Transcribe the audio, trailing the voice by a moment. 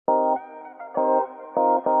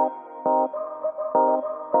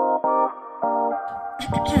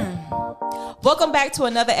Welcome back to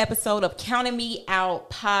another episode of Counting Me Out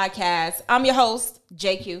Podcast. I'm your host,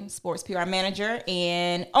 JQ, Sports PR Manager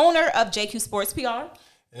and owner of JQ Sports PR. And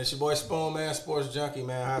it's your boy Spoon, man, sports junkie,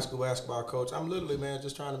 man, high school basketball coach. I'm literally, man,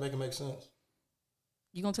 just trying to make it make sense.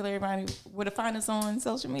 You gonna tell everybody where to find us on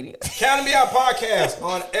social media? Counting Me Out Podcast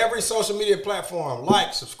on every social media platform.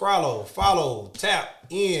 Like, subscribe, follow, tap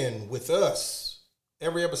in with us.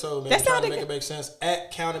 Every episode, man, trying to make it make sense.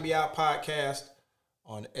 At Counting Me Out Podcast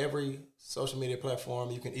on every social media platform.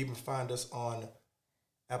 You can even find us on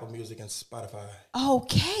Apple Music and Spotify.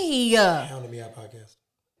 Okay. Counting Me Out Podcast.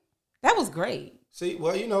 That was great. See,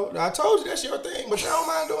 well, you know, I told you that's your thing, but you don't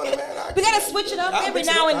mind doing it, man. We gotta switch it up every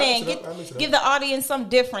now and then. Give the audience something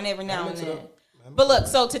different every now and then. But look,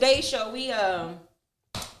 so today's show,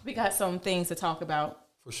 we got some things to talk about.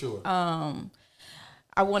 For sure.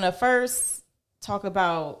 I want to first talk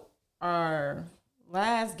about our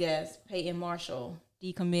last guest, Peyton Marshall,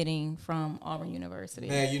 decommitting from Auburn University.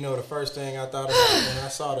 Man, you know, the first thing I thought about when I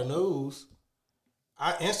saw the news,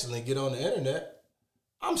 I instantly get on the internet.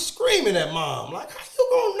 I'm screaming at mom, like, how you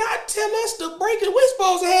gonna not tell us the breaking? We're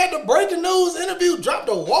supposed to have the breaking news interview, drop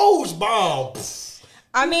the Woj bomb.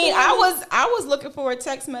 I mean, I was looking for a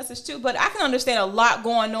text message too, but I can understand a lot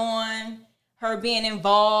going on, her being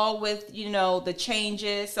involved with, you know, the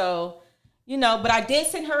changes. So, you know, but I did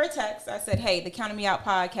send her a text. I said, hey, the Counting Me Out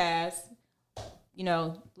podcast, you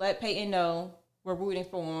know, let Peyton know we're rooting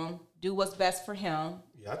for him, do what's best for him.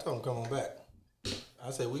 Yeah, I told him come on back.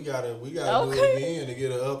 I said we gotta do it again to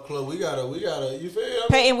get it up close. We gotta. You feel me?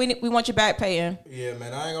 Peyton, we want you back, Peyton. Yeah,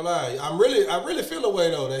 man. I ain't gonna lie. I really feel a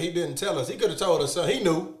way though that he didn't tell us. He could have told us. So he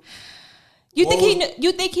knew. You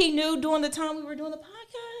think he knew during the time we were doing the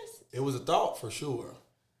podcast? It was a thought for sure.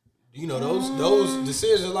 You know, those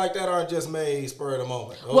decisions like that aren't just made spur of the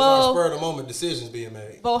moment. Those are spur of the moment decisions being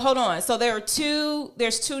made. But hold on. So there's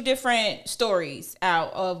two different stories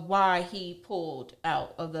out of why he pulled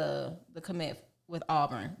out of the commit with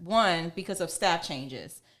Auburn. One, because of staff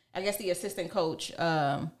changes. I guess the assistant coach,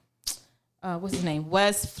 what's his name?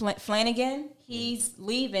 Wes Flanagan. He's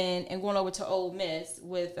leaving and going over to Ole Miss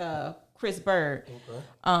with Chris Bird.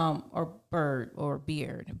 Okay. Or Bird or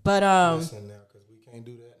Beard. But listen now, because we can't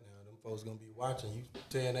do that now. Them folks gonna be watching you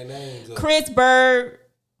tearing their names up. Chris Bird.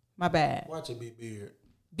 My bad. Watch it be Beard.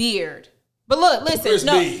 Beard. But look, listen. Chris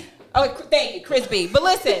B. Oh, thank you, Chris B. But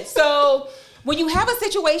listen, so when you have a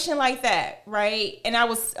situation like that, right? And I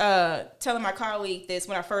was telling my colleague this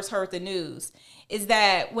when I first heard the news, is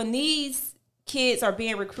that when these kids are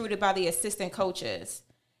being recruited by the assistant coaches,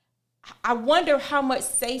 I wonder how much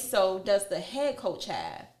say-so does the head coach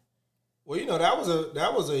have? Well, you know, that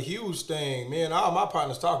was a huge thing. Me and all my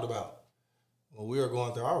partners talked about when we were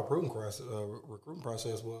going through our recruiting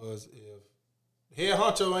process was if head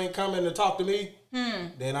honcho ain't coming to talk to me,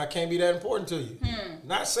 then I can't be that important to you.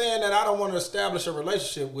 Not saying that I don't want to establish a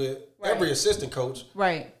relationship with every assistant coach.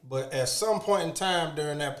 Right. But at some point in time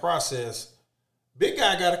during that process, big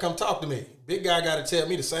guy got to come talk to me. Big guy got to tell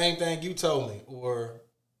me the same thing you told me. Or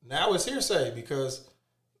now it's hearsay because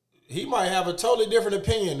he might have a totally different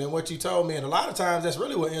opinion than what you told me. And a lot of times that's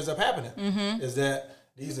really what ends up happening is that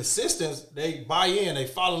these assistants, they buy in, they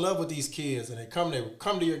fall in love with these kids, and they come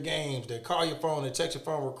to your games, they call your phone, they text your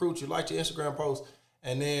phone, recruit you, like your Instagram post,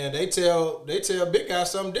 and then they tell big guy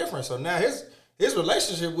something different. So now his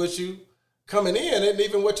relationship with you coming in isn't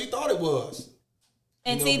even what you thought it was.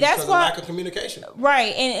 And you see, know, that's why lack of communication,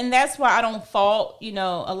 right? And that's why I don't fault, you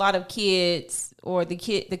know, a lot of kids or the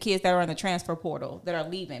kids that are in the transfer portal that are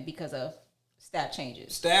leaving because of staff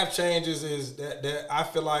changes. Staff changes is that I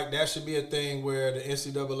feel like that should be a thing where the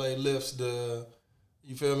NCAA lifts the,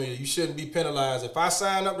 you feel me? You shouldn't be penalized. If I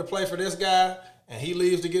sign up to play for this guy and he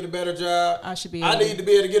leaves to get a better job, I need to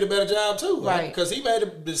be able to get a better job too, right? Because he made a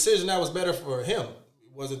decision that was better for him. He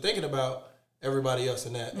wasn't thinking about everybody else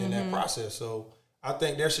in that process. So I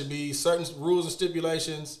think there should be certain rules and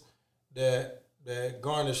stipulations that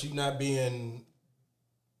garnish you not being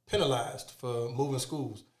penalized for moving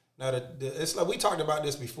schools. Now, it's like we talked about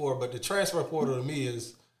this before, but the transfer portal to me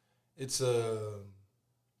it's a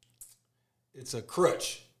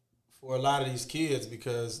crutch for a lot of these kids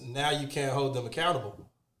because now you can't hold them accountable.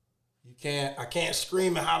 I can't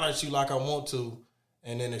scream and holler at you like I want to,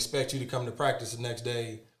 and then expect you to come to practice the next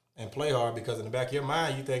day and play hard because in the back of your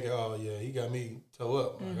mind you think, oh yeah, he got me toe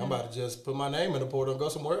up. Like, I'm about to just put my name in the portal and go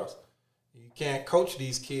somewhere else. You can't coach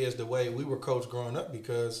these kids the way we were coached growing up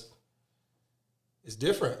because it's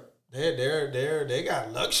different. They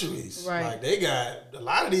got luxuries. Right. Like they got a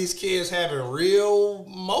lot of these kids having real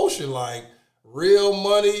motion, like real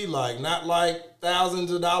money, like not like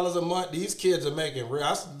thousands of dollars a month. These kids are making real.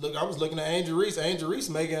 I was looking at Angel Reese. Angel Reese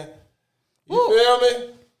making, You feel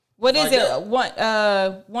me? What is it? $1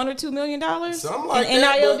 or $2 million? Something like in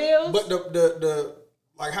that. NIL deals? But the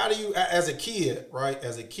like, how do you, as a kid, right?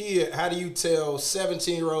 As a kid, how do you tell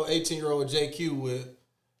 17-year-old, 18-year-old JQ with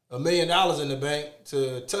 $1 million in the bank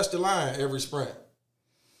to touch the line every sprint?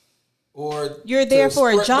 Or you're there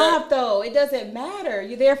for a job, though. It doesn't matter.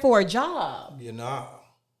 You're there for a job. You know,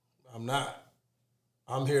 I'm not.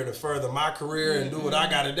 I'm here to further my career and do what I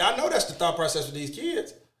got to do. I know that's the thought process for these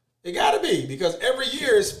kids. It got to be, because every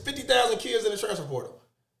year is 50,000 kids in the transfer portal.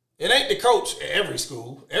 It ain't the coach at every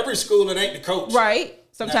school. Every school, it ain't the coach. Right.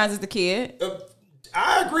 Sometimes it's the kid.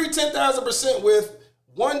 I agree 10,000% with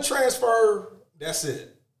one transfer, that's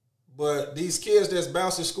it. But these kids that's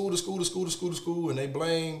bouncing school to school to school to school to school, and they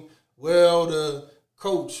blame, well, the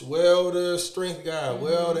coach, well, the strength guy,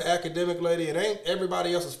 well, the academic lady. It ain't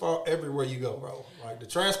everybody else's fault everywhere you go, bro. Like, the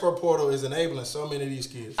transfer portal is enabling so many of these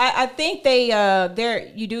kids. I think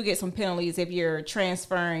you do get some penalties if you're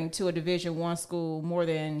transferring to a Division I school more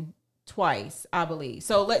than twice, I believe.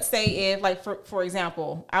 So let's say if, like, for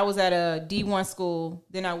example, I was at a D1 school,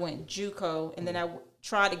 then I went JUCO, and then I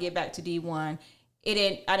tried to get back to D1.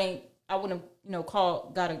 I wouldn't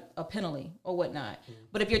have, got a penalty or whatnot.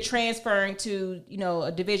 But if you're transferring to,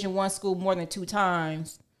 a Division I school more than 2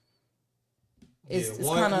 times, it's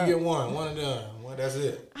kind of, you get one and done. That's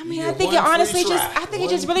it. I mean, I think it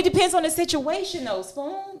just really depends on the situation, though,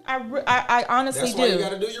 Spoon. I honestly do. That's why you got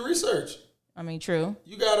to do your research. I mean, true.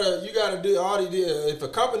 You gotta do all the. If a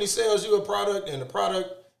company sells you a product and the product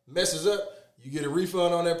messes up, you get a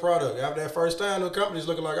refund on that product. After that first time, the company's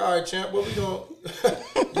looking like, all right, champ, what we doing?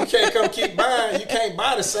 You can't come keep buying. You can't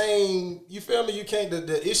buy the same. You feel me? You can't.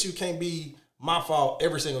 The issue can't be my fault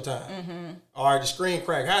every single time. Mm-hmm. All right, the screen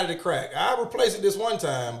cracked. How did it crack? I replaced it this one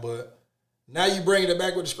time, but now you bringing it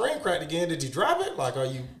back with the screen cracked again. Did you drop it? Like, are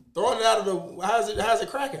you throwing it out of the? How's it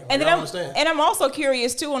cracking? Like, and I'm also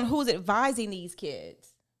curious too on who's advising these kids.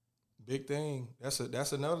 Big thing. That's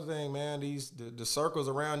another thing, man. The circles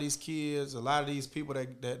around these kids. A lot of these people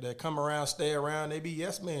that come around, stay around. They be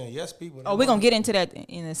yes men, yes people. Oh, we're gonna get into that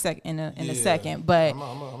in a second. But I'm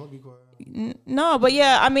gonna be quiet. No, but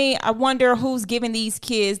yeah, I mean, I wonder who's giving these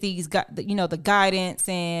kids the guidance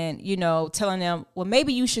and telling them, well,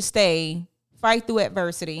 maybe you should stay, fight through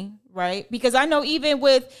adversity, right? Because I know even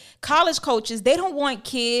with college coaches, they don't want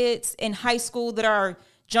kids in high school that are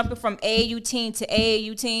jumping from AAU team to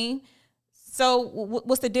AAU team. So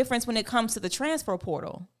what's the difference when it comes to the transfer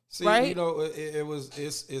portal? See, right?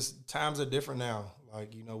 It's times are different now.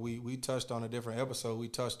 Like, we touched on a different episode. We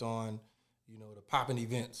touched on, the popping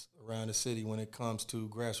events around the city when it comes to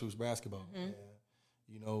grassroots basketball.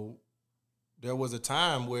 Mm-hmm. And, there was a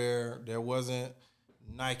time where there wasn't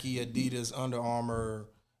Nike, Adidas, Under Armour,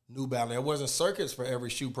 New Balance. There wasn't circuits for every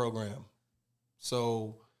shoe program.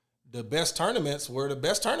 So the best tournaments were the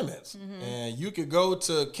best tournaments. Mm-hmm. And you could go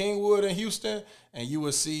to Kingwood in Houston and you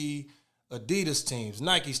would see Adidas teams,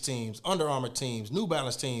 Nike's teams, Under Armour teams, New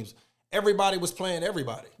Balance teams. Everybody was playing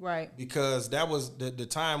everybody. Right. Because that was the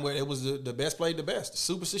time where it was the best played the best.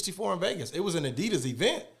 Super 64 in Vegas. It was an Adidas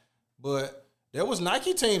event, but there was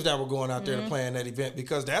Nike teams that were going out there to play in that event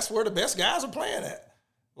because that's where the best guys are playing at.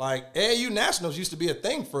 Like, AAU Nationals used to be a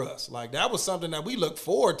thing for us. Like, that was something that we looked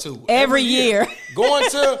forward to every year. Going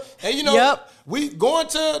to, and we going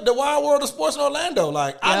to the Wild World of Sports in Orlando.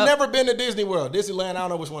 Like, I've never been to Disney World. Disneyland, I don't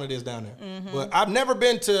know which one it is down there. Mm-hmm. But I've never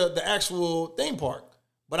been to the actual theme park.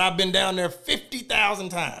 But I've been down there 50,000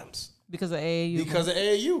 times. Because of AAU.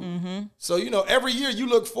 Mm-hmm. So, every year you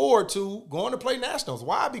look forward to going to play Nationals.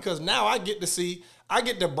 Why? Because now I get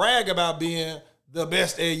to brag about being the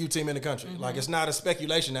best AAU team in the country. Mm-hmm. Like, it's not a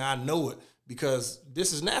speculation that I know it because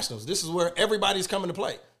this is Nationals. This is where everybody's coming to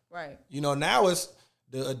play. Right. Now it's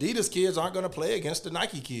the Adidas kids aren't going to play against the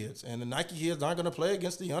Nike kids, and the Nike kids aren't going to play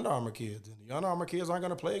against the Under Armour kids, and the Under Armour kids aren't going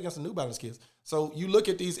to play against the New Balance kids. So you look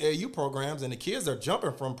at these AAU programs, and the kids are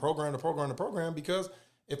jumping from program to program to program because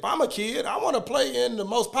if I'm a kid, I want to play in the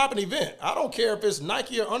most popping event. I don't care if it's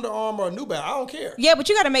Nike or Under Armour or New Balance. I don't care. Yeah, but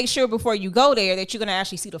you got to make sure before you go there that you're going to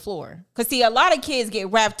actually see the floor. Because, see, a lot of kids get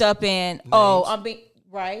wrapped up in,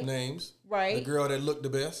 right? Names. Right. The girl that looked the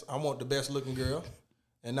best. I want the best looking girl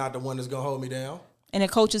and not the one that's going to hold me down. And the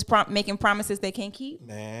coach is making promises they can't keep?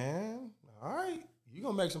 Man, all right. You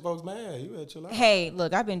going to make some folks mad. You better chill out. Hey,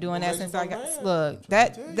 look, I've been doing that since I got... Mad.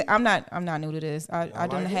 Look, I'm not new to this. I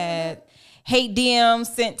done had hate DMs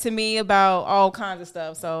sent to me about all kinds of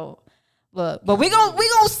stuff. So, look. But we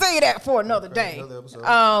gonna say that for another day.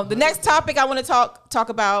 The next topic I want to talk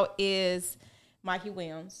about is Mikey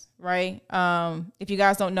Williams, right? If you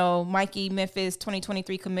guys don't know, Mikey, Memphis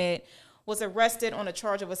 2023 commit, was arrested on a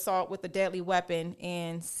charge of assault with a deadly weapon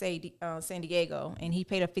in San Diego, and he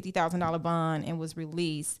paid a $50,000 bond and was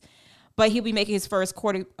released. But he'll be making his first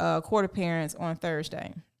court appearance on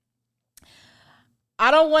Thursday. I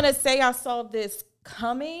don't want to say I saw this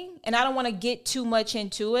coming, and I don't want to get too much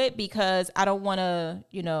into it because I don't want to,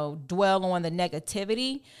 dwell on the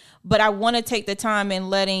negativity. But I want to take the time and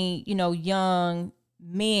letting, young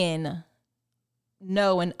men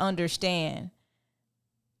know and understand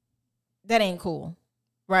that ain't cool,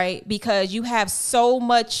 right? Because you have so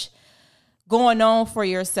much going on for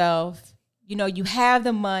yourself. You have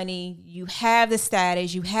the money, you have the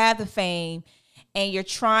status, you have the fame, and you're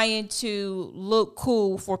trying to look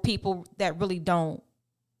cool for people that really don't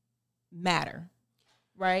matter,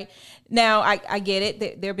 right? Now, I get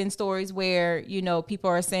it. There have been stories where, people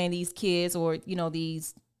are saying these kids or,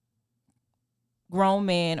 these grown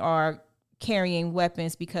men are carrying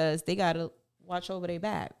weapons because they got to watch over their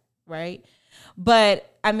back, right?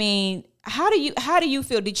 But, I mean, how do you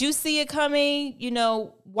feel? Did you see it coming,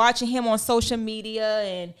 watching him on social media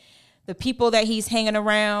and the people that he's hanging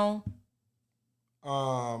around?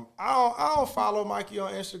 I don't follow Mikey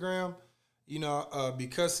on Instagram,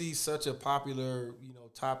 because he's such a popular,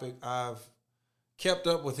 topic. I've kept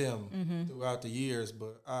up with him throughout the years,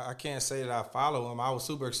 but I can't say that I follow him. I was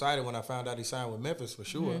super excited when I found out he signed with Memphis for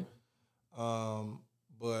sure.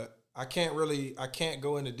 But I can't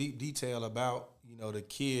go into deep detail about, the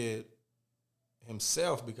kid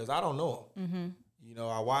himself because I don't know him.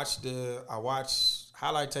 I watch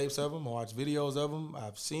highlight tapes of him. I watch videos of him.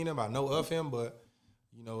 I've seen him. I know of him, but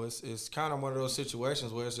it's kind of one of those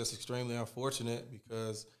situations where it's just extremely unfortunate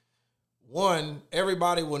because one,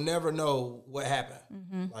 everybody will never know what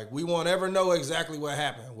happened. Like we won't ever know exactly what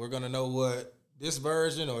happened. We're gonna know what this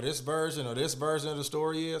version or this version or this version of the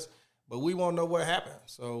story is, but we won't know what happened.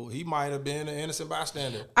 So he might have been an innocent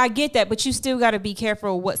bystander. I get that, but you still got to be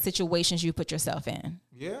careful what situations you put yourself in.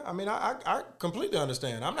 Yeah, I mean, I completely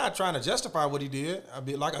understand. I'm not trying to justify what he did. I'd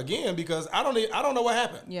be like again because I don't know what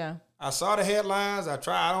happened. Yeah, I saw the headlines. I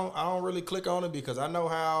don't really click on it because I know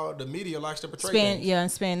how the media likes to portray things. Yeah,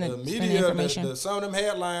 and spend the media. Information. Some of them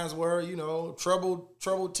headlines were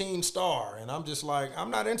troubled teen star, and I'm just like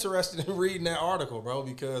I'm not interested in reading that article, bro,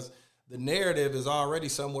 because the narrative is already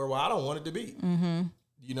somewhere where I don't want it to be.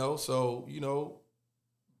 So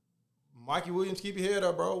Mikey Williams, keep your head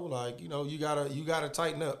up, bro. Like, you gotta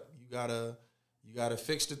tighten up. You gotta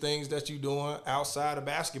fix the things that you're doing outside of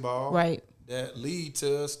basketball, right? That lead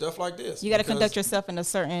to stuff like this. You got to conduct yourself in a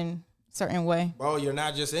certain way, bro. You're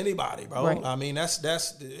not just anybody, bro. Right. I mean,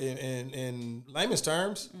 that's in layman's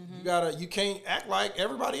terms. You can't act like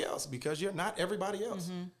everybody else because you're not everybody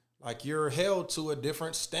else. Like you're held to a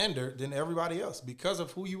different standard than everybody else because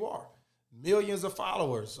of who you are. Millions of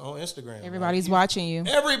followers on Instagram. Everybody's watching you.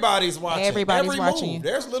 Everybody's watching. Everybody's watching you.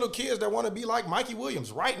 There's little kids that want to be like Mikey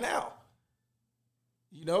Williams right now.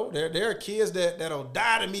 There are kids that'll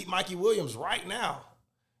die to meet Mikey Williams right now.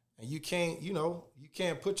 And you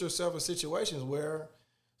can't put yourself in situations where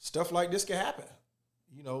stuff like this can happen.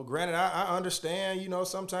 Granted, I understand,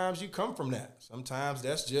 sometimes you come from that. Sometimes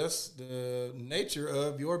that's just the nature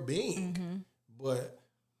of your being. But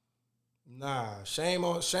nah, shame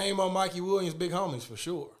on Mikey Williams' big homies for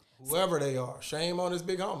sure. Whoever they are, shame on his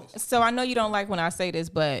big homies. So I know you don't like when I say this,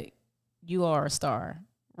 but you are a star,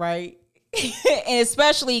 right? And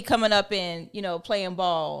especially coming up and, playing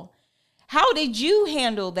ball. How did you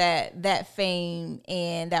handle that fame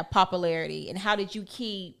and that popularity? And how did you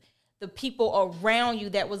keep the people around you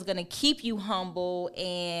that was going to keep you humble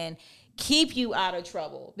and keep you out of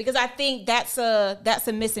trouble? Because I think that's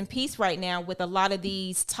a missing piece right now with a lot of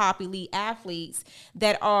these top elite athletes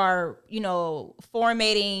that are,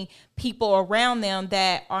 formating people around them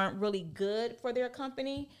that aren't really good for their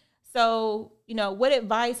company. So, what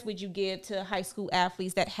advice would you give to high school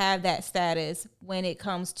athletes that have that status when it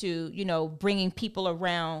comes to, bringing people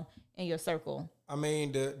around in your circle? I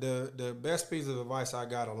mean, the best piece of advice I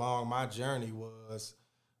got along my journey was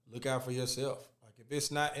look out for yourself. Like if it's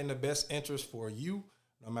not in the best interest for you,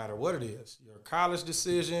 no matter what it is, your college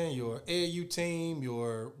decision, your AAU team,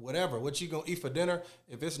 your whatever, what you gonna eat for dinner,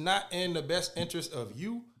 if it's not in the best interest of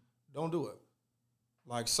you, don't do it.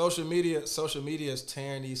 Like social media is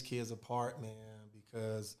tearing these kids apart, man,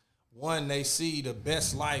 because one, they see the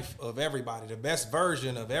best life of everybody, the best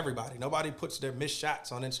version of everybody. Nobody puts their missed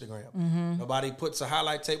shots on Instagram. Nobody puts a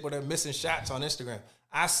highlight tape where they're missing shots on Instagram.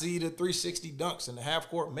 I see the 360 dunks and the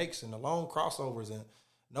half-court makes and the long crossovers, and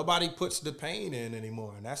nobody puts the pain in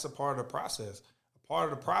anymore, and that's a part of the process. A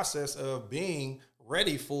part of the process of being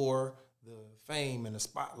ready for the fame and the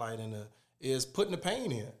spotlight is putting the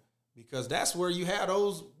pain in. because that's where you have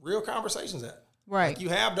those real conversations at. Right. Like you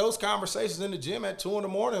have those conversations in the gym at 2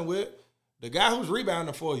 a.m. with the guy who's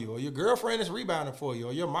rebounding for you, or your girlfriend is rebounding for you,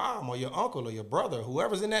 or your mom, or your uncle, or your brother,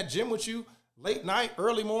 whoever's in that gym with you late night,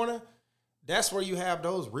 early morning. That's where you have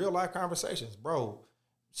those real life conversations, bro.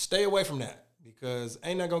 Stay away from that because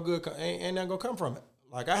ain't nothing gonna come from it.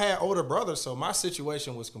 Like I had older brothers, so my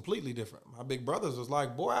situation was completely different. My big brothers was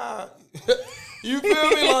like, boy, you feel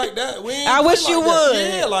me like that? We ain't I wish you would.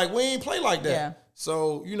 Yeah, like we ain't play like that. Yeah.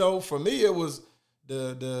 So for me, it was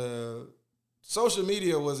the social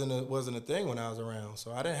media wasn't a thing when I was around.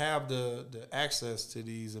 So I didn't have the access to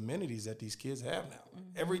these amenities that these kids have now.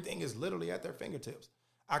 Mm-hmm. Everything is literally at their fingertips.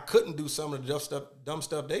 I couldn't do some of the dumb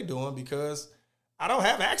stuff they doing because I don't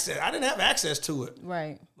have access. I didn't have access to it.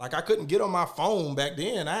 Right. Like I couldn't get on my phone back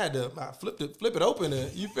then. I had to flip it open.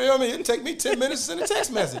 And, you feel me? It didn't take me 10 minutes to send a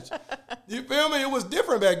text message. You feel me? It was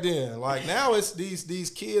different back then. Like now it's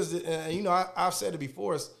these kids. That, I've said it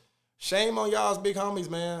before. It's shame on y'all's big homies,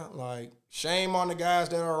 man. Like shame on the guys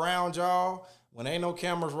that are around y'all when ain't no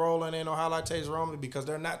cameras rolling, ain't no highlight tapes rolling because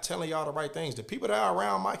they're not telling y'all the right things. The people that are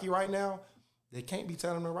around Mikey right now, they can't be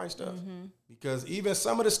telling the right stuff because even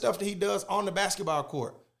some of the stuff that he does on the basketball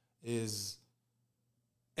court is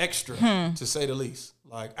extra, to say the least.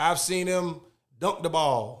 Like, I've seen him dunk the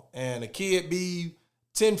ball and a kid be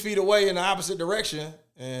 10 feet away in the opposite direction,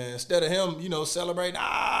 and instead of him, celebrating,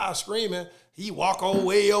 screaming, he walk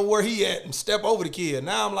way over where he at and step over the kid.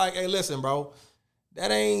 Now I'm like, hey, listen, bro, that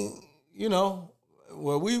ain't,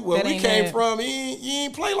 where we came from, he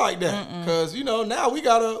ain't play like that. Because, now we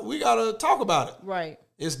gotta talk about it. Right.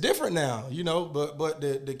 It's different now, but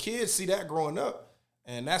the kids see that growing up,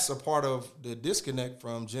 and that's a part of the disconnect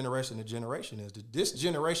from generation to generation is this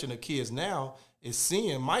generation of kids now is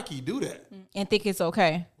seeing Mikey do that. And think it's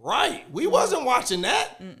okay. Right. We wasn't watching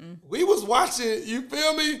that. We was watching, you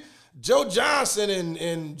feel me, Joe Johnson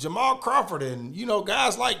and Jamal Crawford and,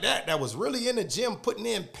 guys like that was really in the gym putting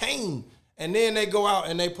in pain. And then they go out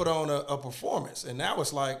and they put on a performance. And now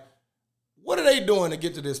it's like, what are they doing to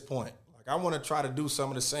get to this point? Like, I want to try to do some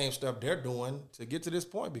of the same stuff they're doing to get to this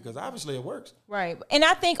point because obviously it works. Right. And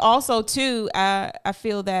I think also, too, I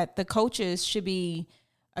feel that the coaches should be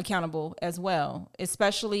accountable as well,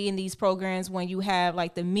 especially in these programs when you have,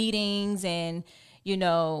 like, the meetings and,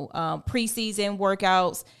 preseason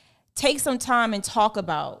workouts. Take some time and talk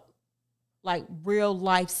about like real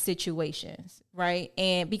life situations, right?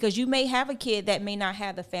 And because you may have a kid that may not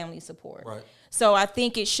have the family support. Right. So I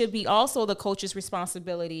think it should be also the coach's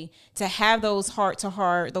responsibility to have those heart to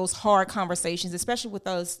heart, those hard conversations, especially with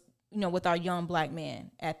us, with our young black men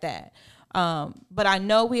at that. But I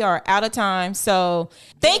know we are out of time. So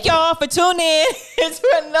thank y'all for tuning in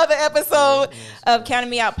to another episode of Counting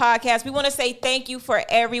Me Out Podcast. We want to say thank you to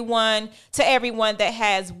everyone that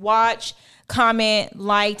has watched, comment,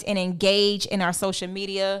 liked, and engaged in our social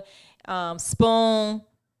media. Spoon,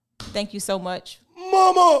 thank you so much.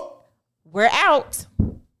 Mama! We're out.